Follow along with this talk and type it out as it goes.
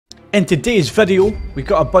In today's video, we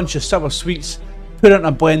got a bunch of sour sweets, put it in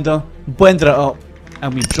a blender, blended it up,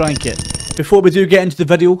 and we drank it. Before we do get into the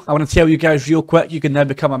video, I want to tell you guys real quick, you can now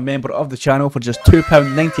become a member of the channel for just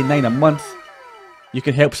 £2.99 a month. You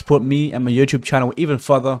can help support me and my YouTube channel even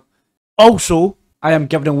further. Also, I am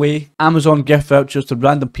giving away Amazon gift vouchers to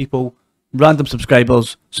random people, random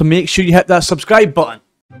subscribers, so make sure you hit that subscribe button.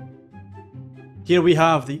 Here we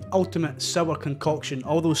have the ultimate sour concoction,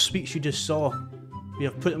 all those sweets you just saw. We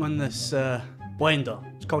have put them in this blender.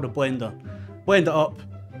 It's called a blender. Blend it up.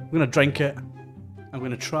 I'm going to drink it. I'm going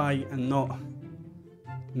to try and not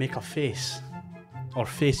make a face. Or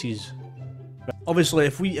faces. Obviously,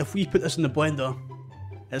 if we put this in the blender,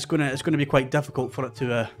 it's gonna be quite difficult for it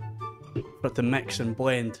to mix and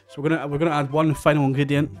blend. So we're gonna add one final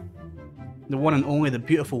ingredient. The one and only, the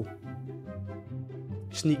beautiful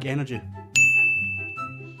Sneak Energy.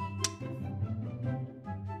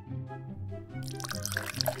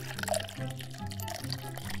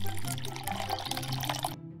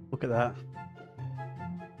 Look at that.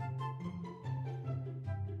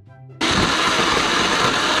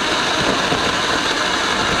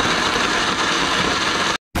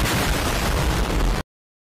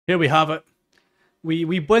 Here we have it.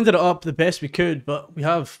 We blended it up the best we could, but we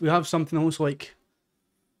have something almost like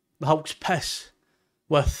the Hulk's piss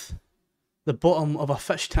with the bottom of a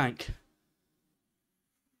fish tank.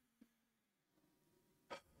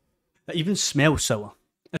 It even smells sour.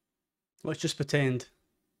 Let's just pretend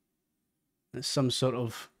it's some sort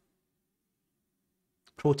of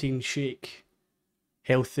protein shake,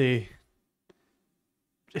 healthy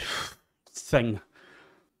thing.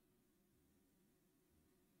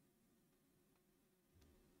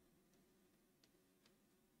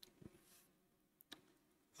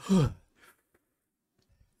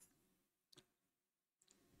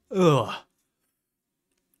 Ugh.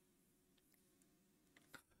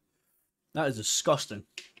 That is disgusting.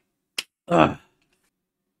 Ugh.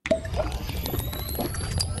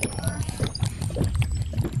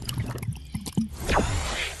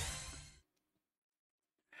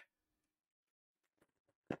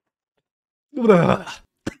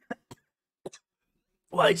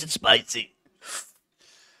 Why is it spicy?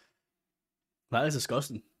 That is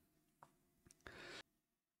disgusting.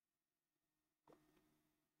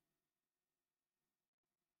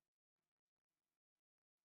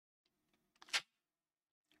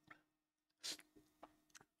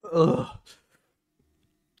 Ugh.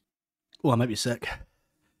 Oh, I might be sick.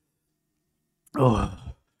 Oh.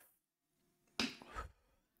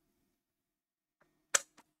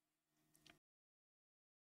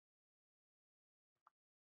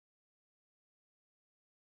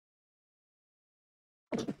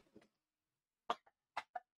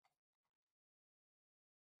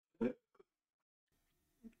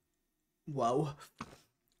 Wow.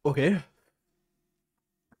 Okay.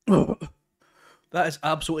 That is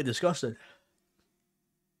absolutely disgusting.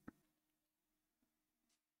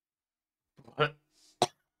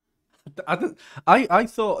 I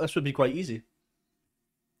thought this would be quite easy.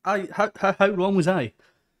 How wrong was I?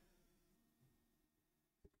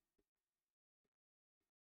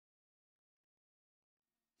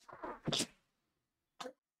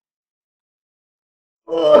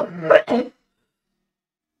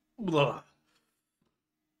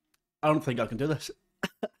 I don't think I can do this.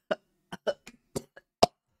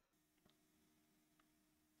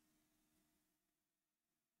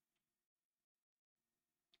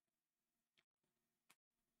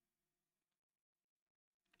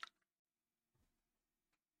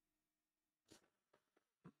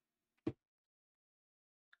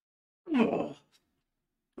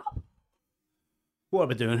 What are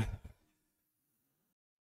we doing?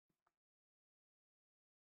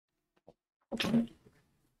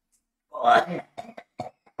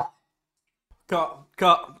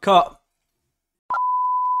 Cut.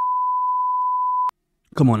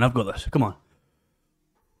 Come on, I've got this. Come on.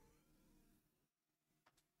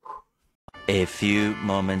 A few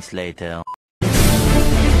moments later.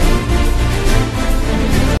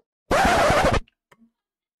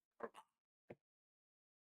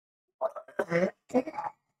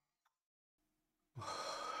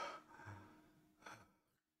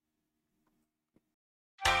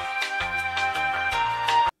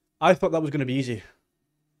 I thought that was going to be easy.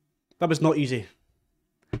 That was not easy.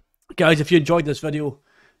 Guys, if you enjoyed this video,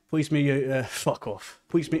 please fuck off.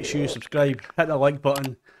 Please make sure you subscribe, hit the like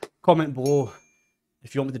button, comment below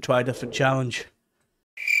if you want me to try a different challenge.